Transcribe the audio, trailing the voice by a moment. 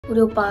우리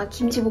오빠가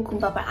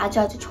김치볶음밥을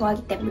아주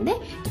좋아하기 때문에.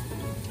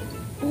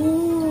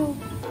 오.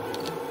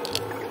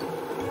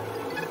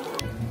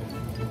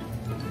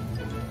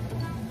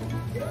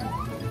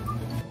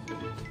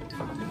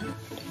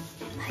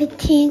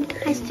 화이팅!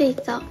 할 수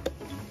있어.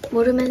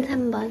 모르면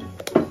 3번.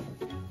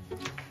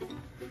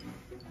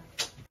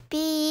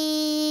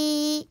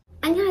 삐!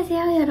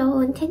 안녕하세요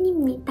여러분,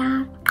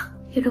 찬입니다.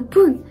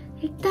 여러분,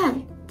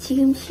 일단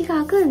지금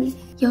시각은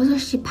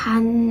 6시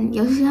반,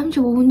 6시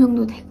 35분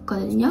정도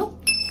됐거든요.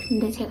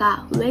 근데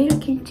제가 왜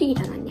이렇게 일찍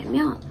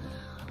일어났냐면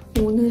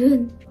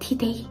오늘은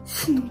디데이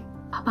수능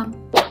빠밤.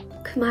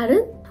 그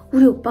말은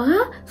우리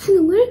오빠가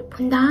수능을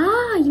본다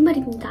이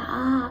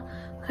말입니다.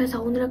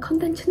 그래서 오늘의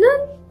컨텐츠는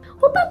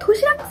오빠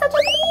도시락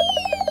싸주기!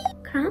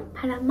 그럼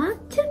바람아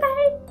출발!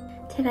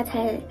 제가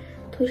잘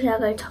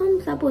도시락을 처음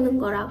싸보는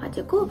거라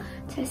가지고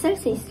잘 쌀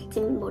수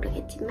있을지는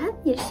모르겠지만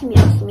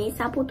열심히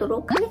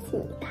싸보도록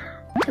하겠습니다.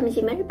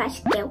 점심을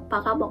맛있게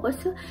오빠가 먹을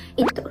수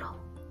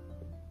있도록.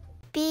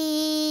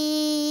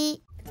 삐.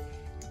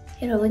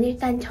 여러분,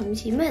 일단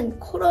점심은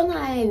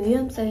코로나의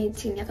위험성이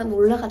지금 약간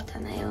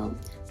올라갔잖아요.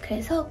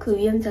 그래서 그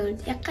위험성을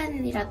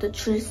약간이라도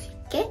줄 수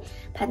있게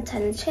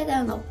반찬은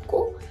최대한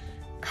없고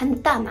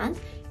간단한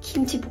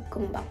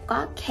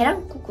김치볶음밥과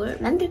계란국을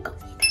만들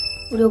겁니다.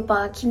 우리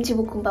오빠가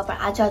김치볶음밥을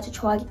아주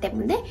좋아하기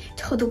때문에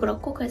저도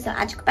그렇고, 그래서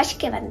아주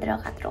맛있게 만들어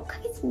가도록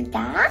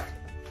하겠습니다.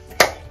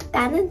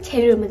 일단은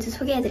재료를 먼저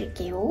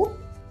소개해드릴게요.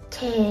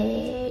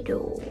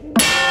 재료.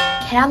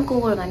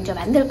 계란국을 먼저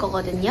만들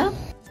거거든요.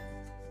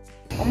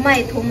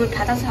 엄마의 도움을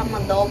받아서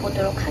한번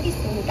넣어보도록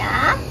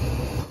하겠습니다.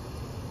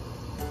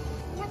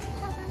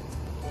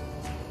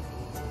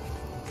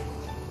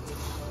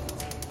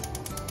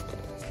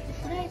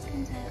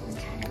 프라이팬 사용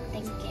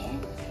잘못된 게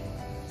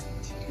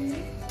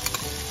치를.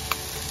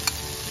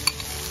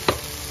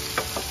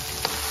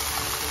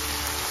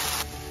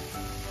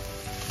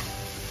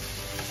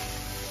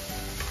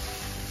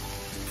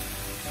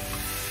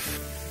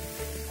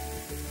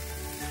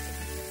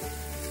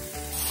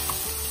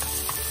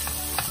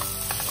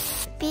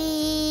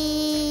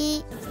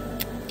 삐.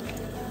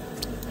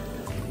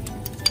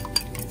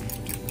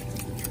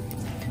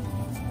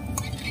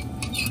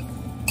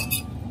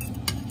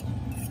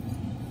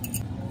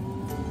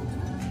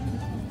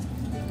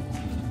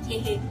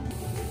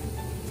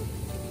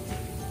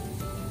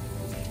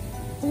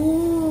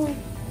 오,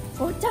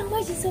 짱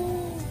맛있어.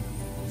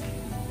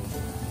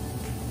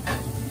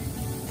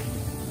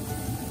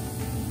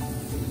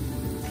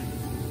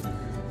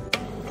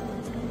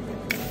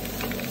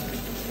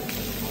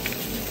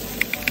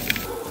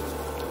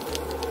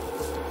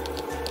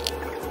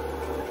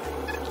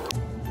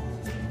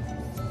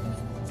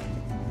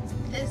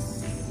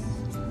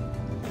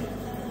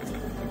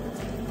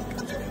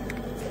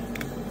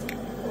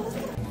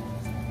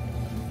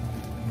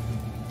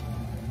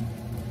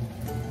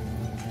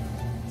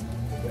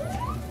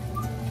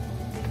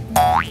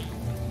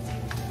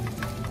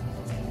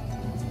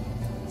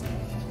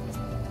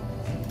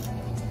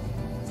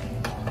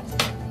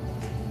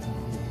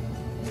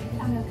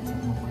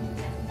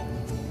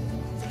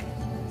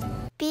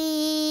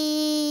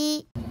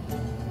 삐.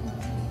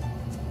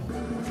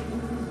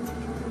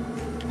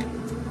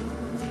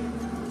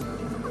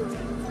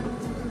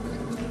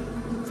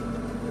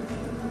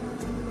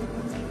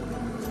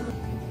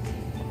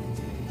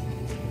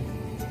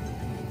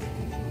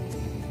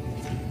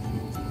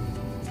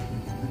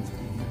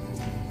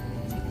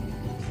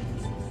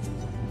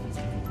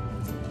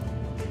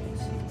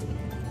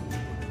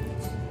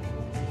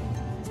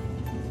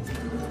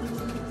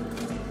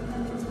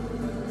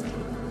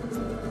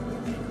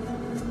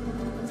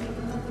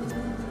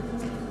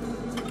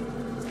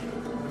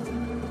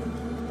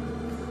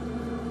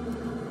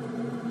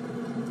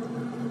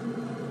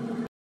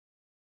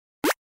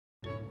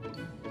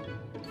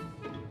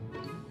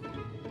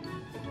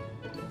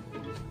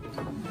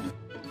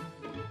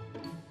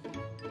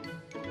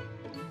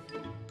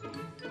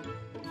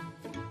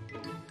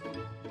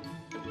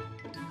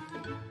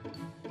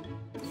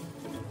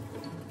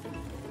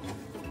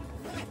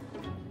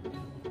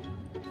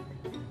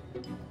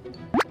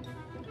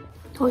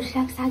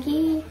 도시락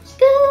싸기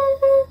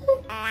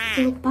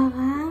끝!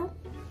 오빠가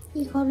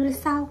이거를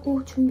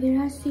싸고 준비를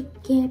할 수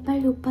있게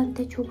빨리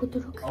오빠한테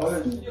줘보도록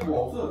하겠습니다. 이게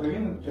뭐 없어도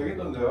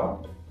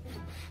되겠던데요?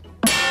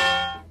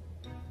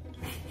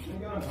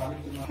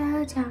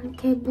 하지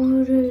않게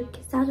물을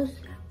이렇게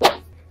싸줬어요.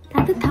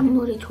 따뜻한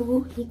물이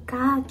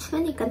좋으니까,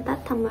 추우니까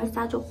따뜻한 물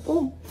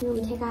싸줬고,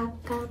 그리고 제가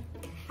아까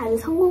아주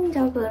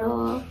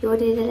성공적으로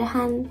요리를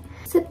한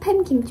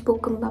스팸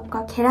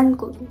김치볶음밥과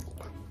계란국입니다.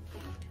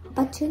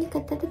 오빠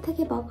추우니까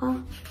따뜻하게 먹어.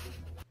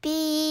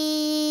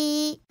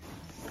 삐.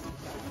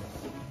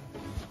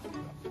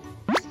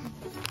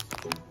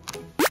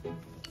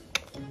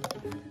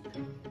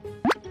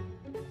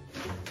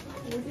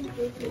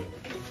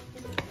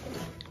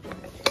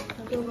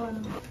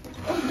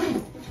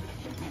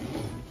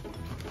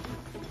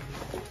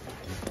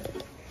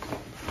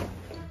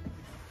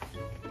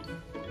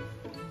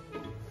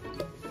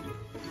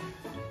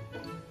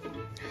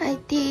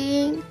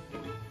 화이팅!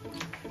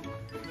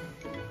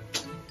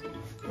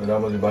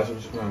 나머지 마시고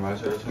싶으면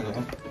마셔요,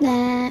 찬이야.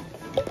 네.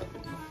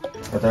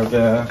 갔다 올게.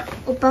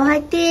 오빠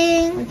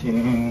화이팅!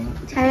 화이팅.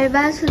 잘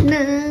봐,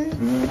 수능.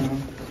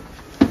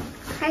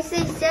 할 수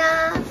있어.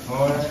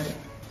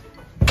 어이.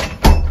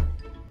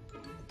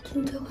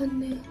 진짜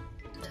같네요.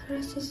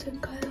 잘할 수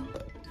있을까요?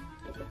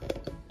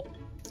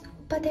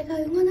 오빠 내가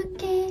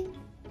응원할게.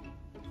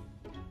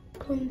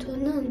 그럼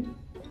저는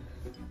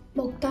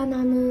먹다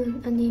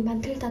남은, 아니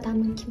만들다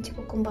남은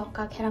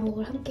김치볶음밥과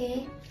계란국을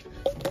함께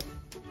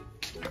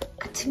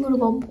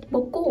아침으로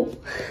먹고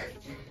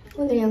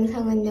오늘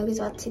영상은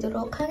여기서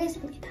마치도록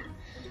하겠습니다.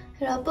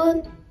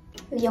 여러분,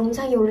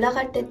 영상이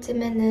올라갈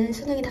때쯤에는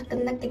수능이 다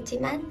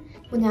끝났겠지만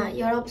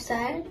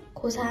 19살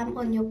고3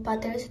 언니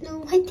오빠들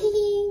수능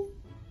화이팅!